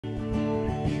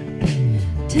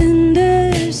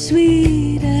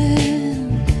bittersweet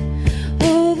and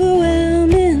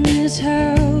overwhelming is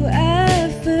how I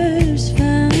first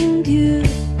found you.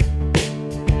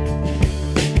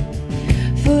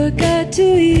 Forgot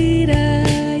to eat, I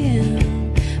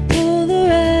am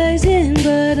polarizing,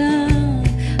 but I'm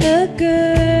a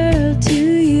girl to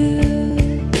you.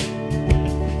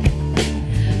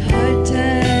 Hard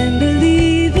time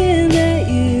believing that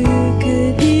you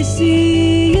could be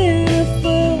seeing a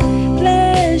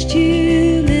full-fledged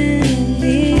human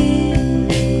being.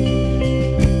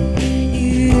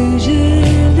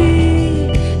 Usually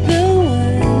the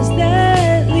ones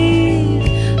that leave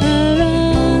are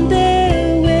on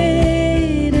their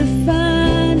way to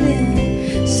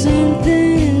finding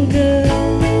something good.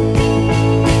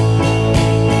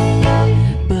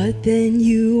 But then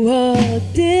you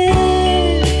walked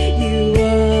in, you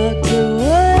walked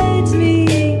towards me,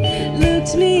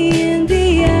 looked me in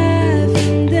the eye,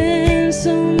 and then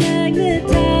so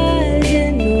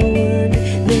magnetizing, no one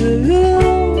in the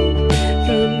room.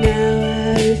 From now I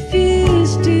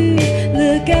refuse to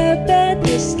look up at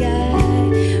the sky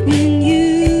when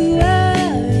you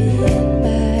are in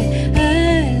my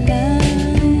eyeline.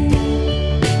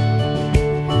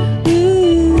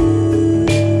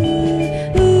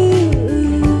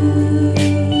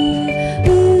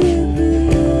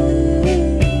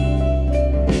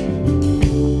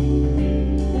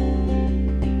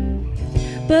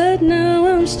 But now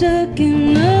I'm stuck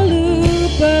in a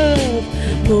loop of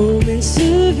moments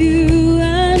of you.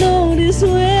 I notice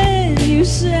when you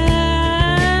sigh.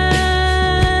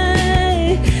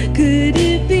 Could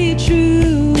it be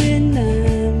true when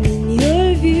I'm in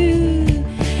your view?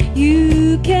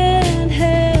 You can't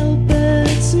help but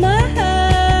smile.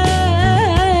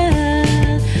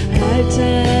 Hard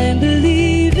time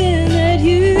believing that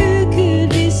you could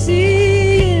be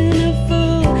seeing a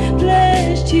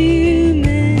full-fledged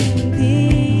human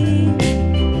being.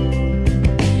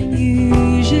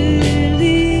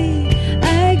 Usually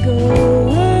I go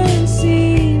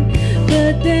unseen,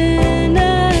 but then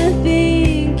I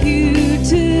think you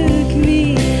took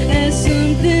me as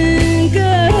something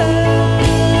good.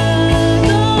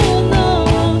 No, no,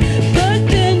 but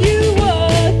then you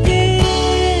walked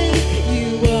in, you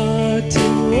walked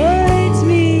towards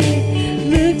me,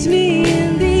 looked me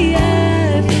in the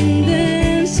eye, and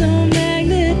then so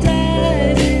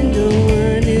magnetizing, no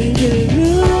one in the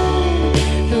room.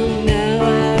 From now I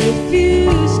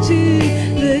refuse to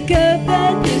look up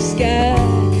at the sky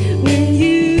when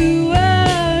you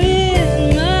are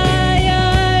in my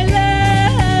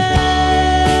eyeline.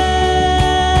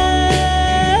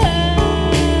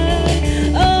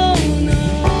 Oh no,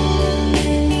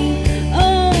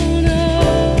 oh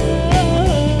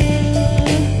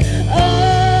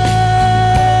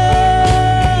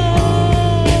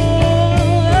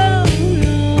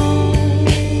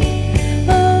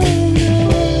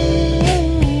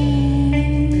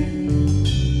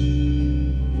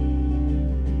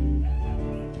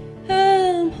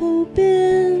I'm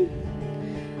hoping,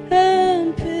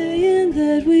 I'm praying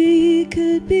that we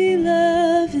could be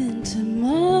loving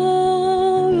tomorrow.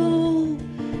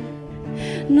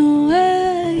 No,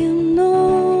 I am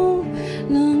no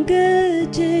longer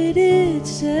jaded,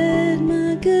 said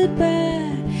my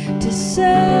goodbye to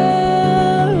sorrow.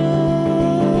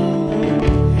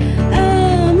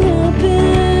 I'm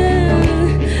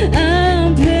hoping,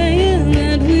 I'm praying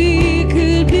that we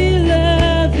could be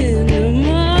loving tomorrow.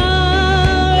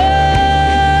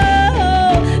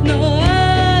 No,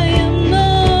 I am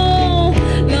no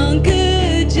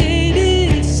longer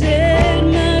jaded, said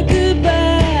my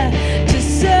goodbye to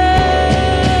sorrow.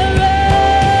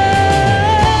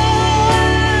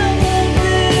 I'm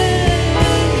hoping,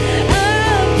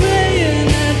 I'm praying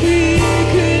that we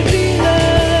could be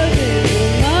loving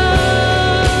tomorrow.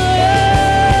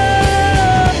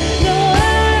 No, I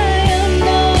am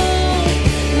no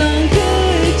longer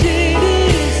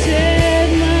jaded, said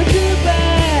my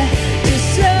goodbye to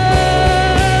sorrow.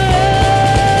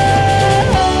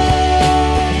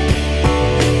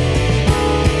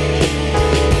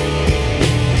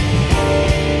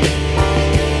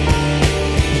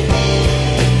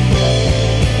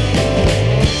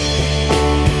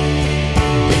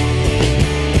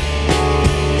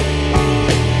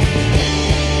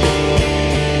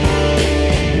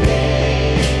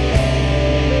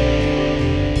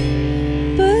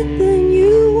 But then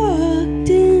you walked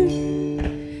in,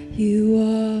 you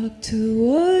walked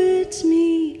towards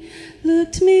me,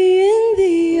 looked me in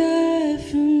the eye,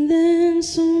 from then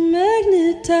so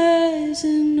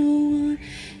magnetizing, no one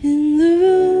in the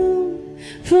room.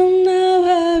 From now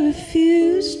I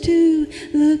refuse to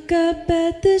look up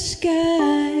at the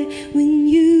sky when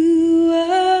you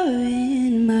are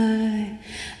in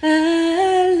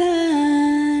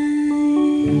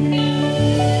again.